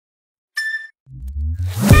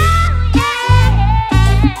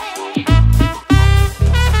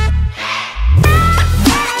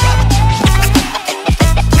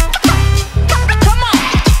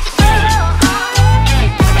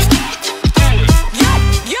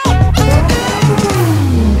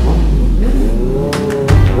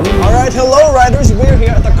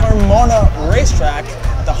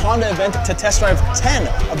to test drive 10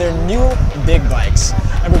 of their new big bikes.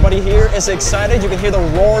 Everybody here is excited. You can hear the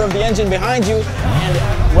roar of the engine behind you, and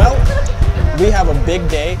well, we have a big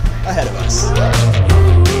day ahead of us.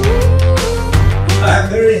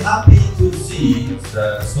 I'm very happy to see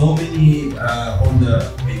so many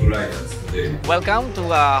Honda big riders today. Welcome to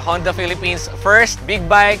Honda Philippines' first big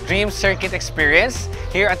bike dream circuit experience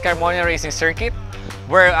here at Carmona Racing Circuit,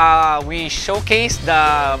 where we showcase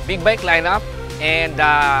the big bike lineup and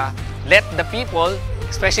let the people,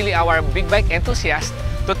 especially our big bike enthusiasts,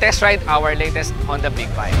 to test ride our latest Honda big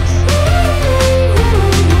bikes.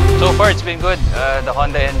 So far, it's been good. The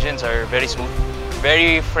Honda engines are very smooth,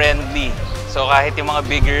 very friendly. So kahit yung mga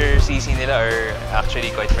bigger CC nila are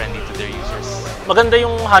actually quite friendly to their users. Maganda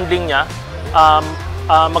yung handling niya,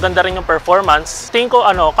 maganda rin yung performance. Tingin ko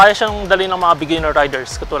kaya siyang dali ng mga beginner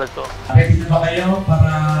riders katulad ko. Ready na ba kayo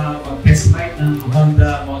para mag-test ride ng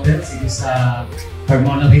Honda models dito sa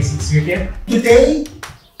Carmona Racing Circuit? Today,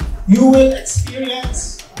 you will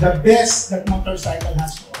experience the best that motorcycle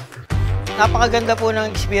has to offer. Napakaganda po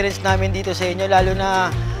ng experience namin dito sa inyo, lalo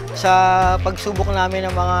na sa pagsubok namin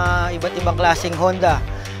ng mga iba't ibang klaseng Honda.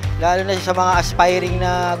 Lalo na sa mga aspiring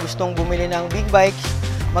na gustong bumili ng big bikes,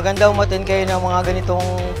 maganda umattend kayo ng mga ganitong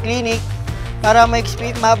clinic para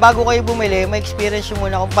bago kayo bumili, ma-experience nyo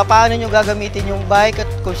muna kung paano nyo gagamitin yung bike at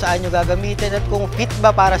kung saan nyo gagamitin at kung fit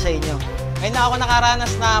ba para sa inyo. Ngayon na ako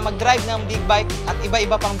nakaranas na mag-drive ng big bike at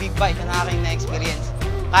iba-iba pang big bike na aking na-experience.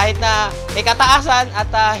 Kahit na may kataasan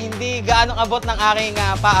at hindi gaanong abot ng aking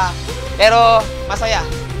paa, pero masaya.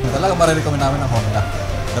 Talaga marirecommend namin ang Honda.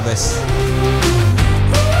 The best.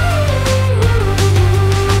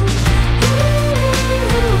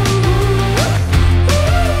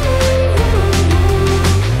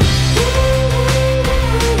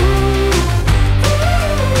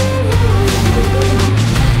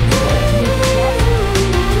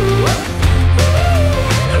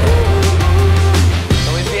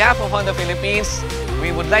 On behalf of Honda Philippines, we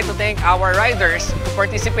would like to thank our riders who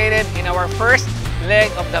participated in our first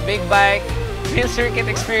leg of the big bike dream circuit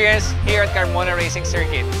experience here at Carmona Racing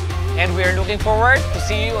Circuit. And we are looking forward to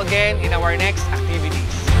see you again in our next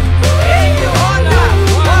activities.